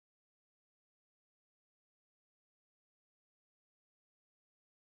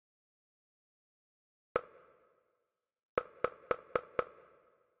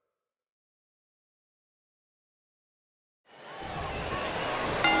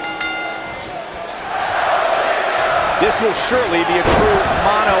This will surely be a true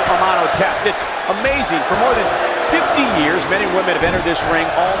mano-a-mano test. It's amazing. For more than 50 years, men and women have entered this ring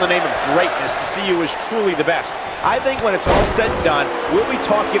all in the name of greatness to see who is truly the best. I think when it's all said and done, we'll be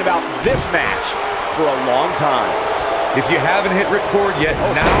talking about this match for a long time. If you haven't hit record yet,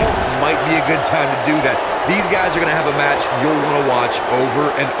 now might be a good time to do that. These guys are going to have a match you'll want to watch over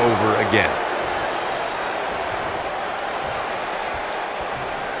and over again.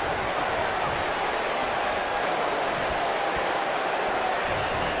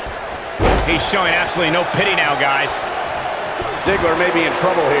 He's showing absolutely no pity now, guys. Ziggler may be in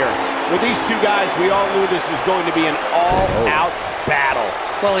trouble here. With these two guys, we all knew this was going to be an all-out battle.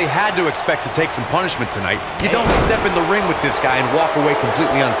 Well, he had to expect to take some punishment tonight. You don't step in the ring with this guy and walk away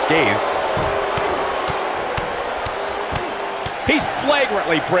completely unscathed. He's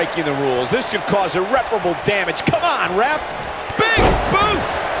flagrantly breaking the rules. This could cause irreparable damage. Come on, ref! Big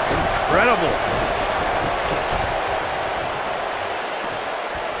boots! Incredible.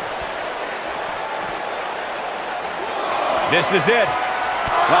 This is it.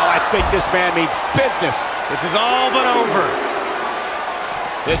 Well, I think this man means business. This is all but over.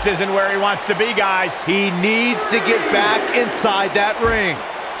 This isn't where he wants to be, guys. He needs to get back inside that ring.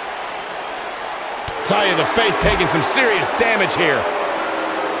 Tell you, the face taking some serious damage here.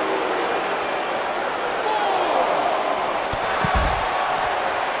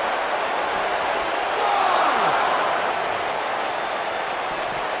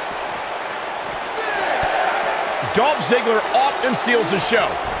 Dolph Ziggler often steals the show,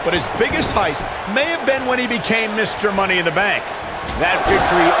 but his biggest heist may have been when he became Mr. Money in the Bank. That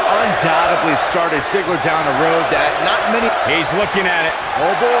victory undoubtedly started Ziggler down a road that not many... He's looking at it.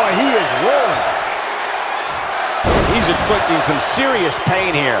 Oh boy, he is rolling. He's inflicting some serious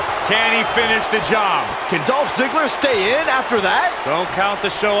pain here. Can he finish the job? Can Dolph Ziggler stay in after that? Don't count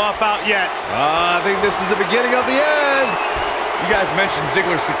the show off out yet. I think this is the beginning of the end. You guys mentioned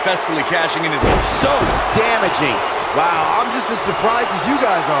Ziggler successfully cashing in his... So damaging. Wow, I'm just as surprised as you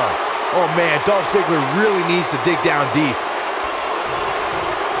guys are. Oh man, Dolph Ziggler really needs to dig down deep.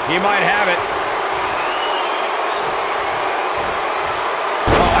 He might have it.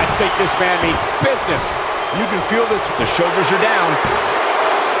 Oh, I think this man means business. You can feel this. The shoulders are down.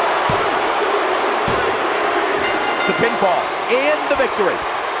 The pinfall and the victory.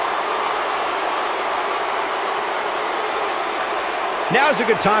 Now's a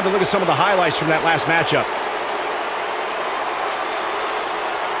good time to look at some of the highlights from that last matchup.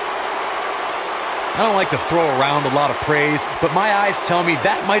 I don't like to throw around a lot of praise, but my eyes tell me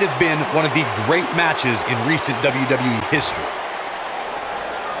that might have been one of the great matches in recent WWE history.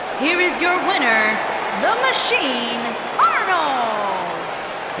 Here is your winner, The Machine, Arnold.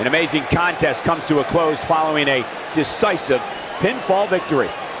 An amazing contest comes to a close following a decisive pinfall victory.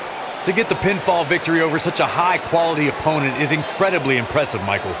 To get the pinfall victory over such a high-quality opponent is incredibly impressive,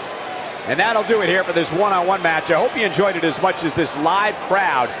 Michael. And that'll do it here for this one-on-one match. I hope you enjoyed it as much as this live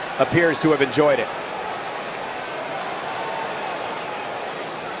crowd appears to have enjoyed it.